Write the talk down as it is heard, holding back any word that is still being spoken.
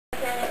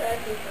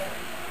Ito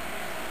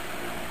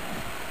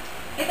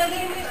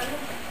din mo yung ano.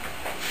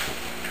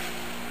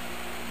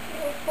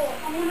 Opo,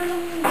 ang muna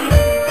lang yung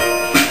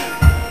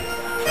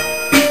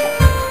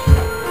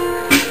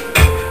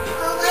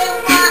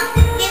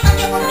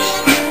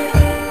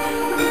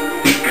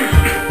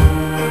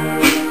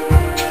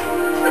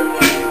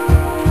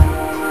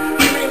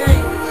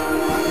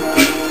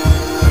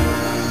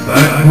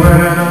Back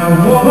when I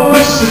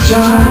was a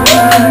child,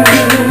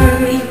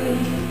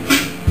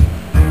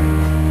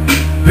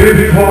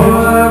 before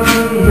I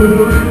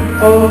knew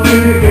all the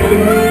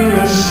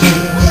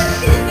innocence,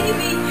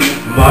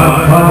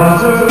 my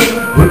father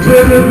would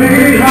leave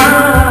me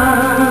behind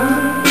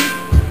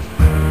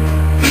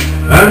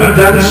and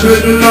dance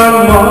with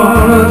my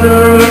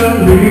mother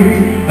and me,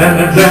 and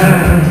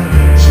then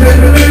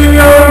spinning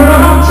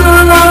around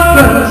till I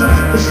fell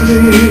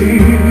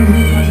asleep.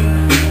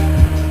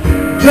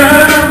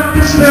 Down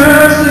this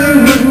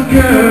dancing would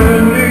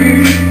carry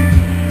me,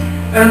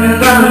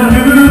 and I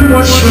knew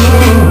for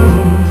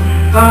sure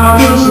I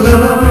was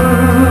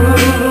loved.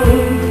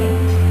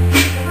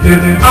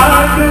 If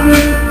I could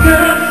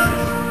get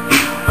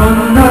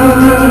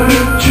another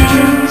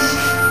chance,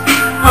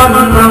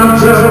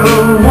 another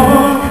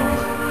walk,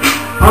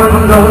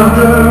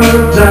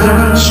 another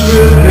dance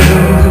with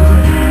him,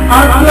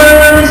 I'd play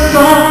a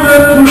song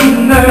that would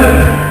never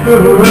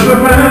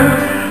ever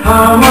end.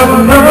 I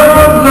would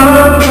love,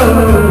 love,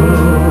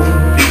 love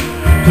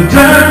to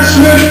dance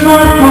with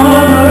my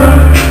father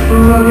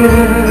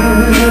again.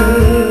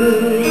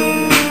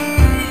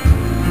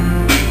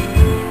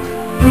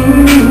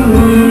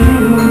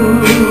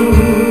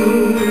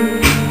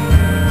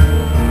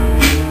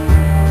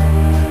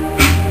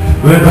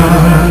 When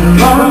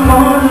my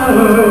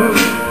mother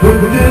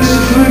would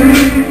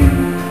disagree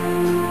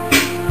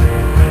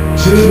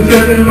to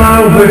get my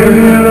way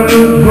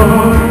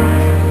wrong,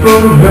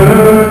 from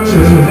her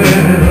to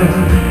him,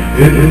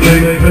 it would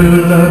make me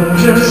love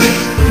just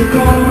to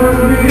comfort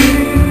me.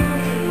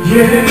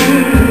 Yeah,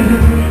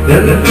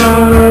 then the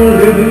power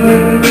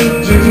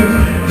living to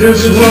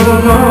just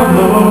one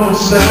more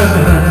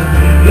side.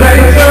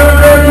 Later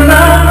than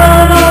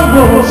night I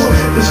was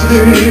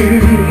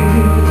asleep.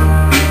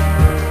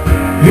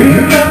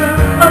 Even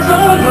a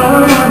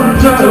dollar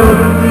under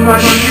my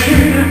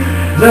sheet,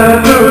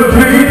 never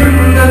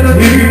dreamed that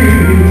he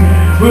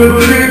would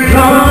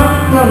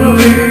become from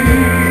me.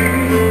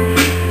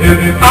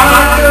 If I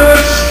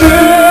could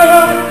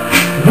still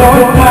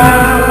one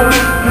wild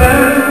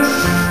place,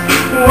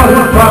 one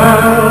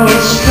wild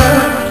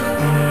step,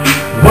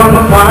 one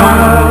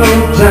wild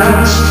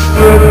dance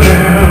with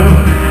him,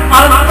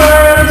 I'd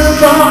play a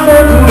song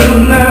that would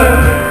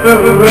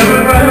never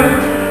end,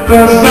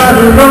 'cause I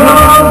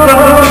love,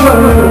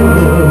 love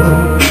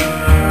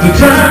to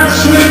dance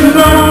with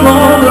my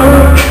mother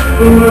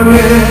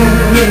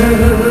again.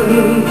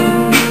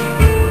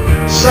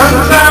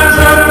 Sometimes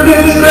I'm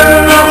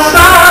listening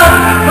outside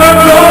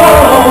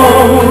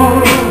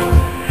alone,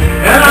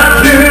 and I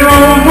feel a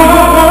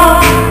woman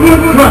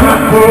would cry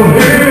for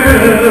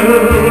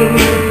him.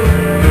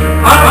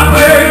 I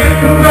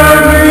think that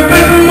we've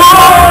been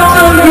more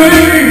than me.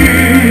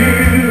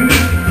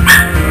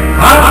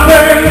 I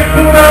think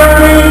that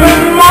we've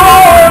been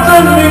more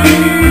than me.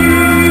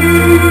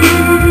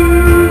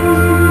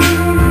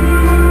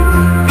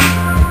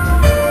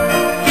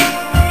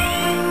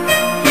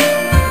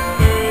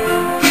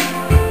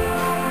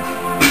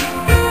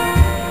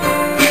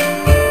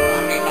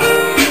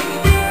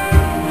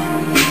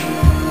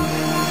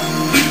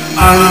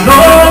 I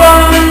know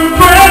I'm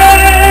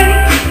praying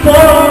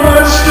for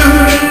my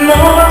student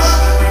loss,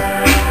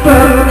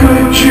 but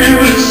could you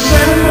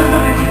say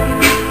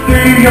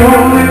the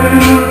only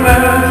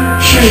man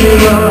she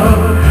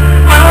loved?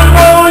 I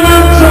know you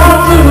talk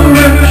to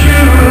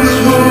refuse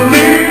for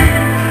me,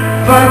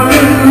 but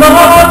the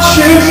Lord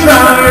she's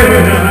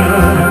dying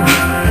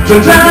to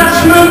dance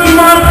with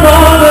my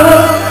father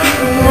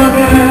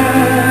again.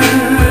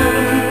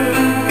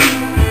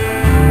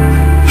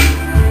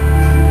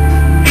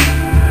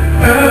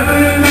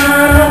 Every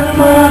night I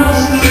fall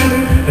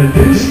asleep, and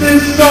this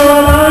is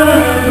all I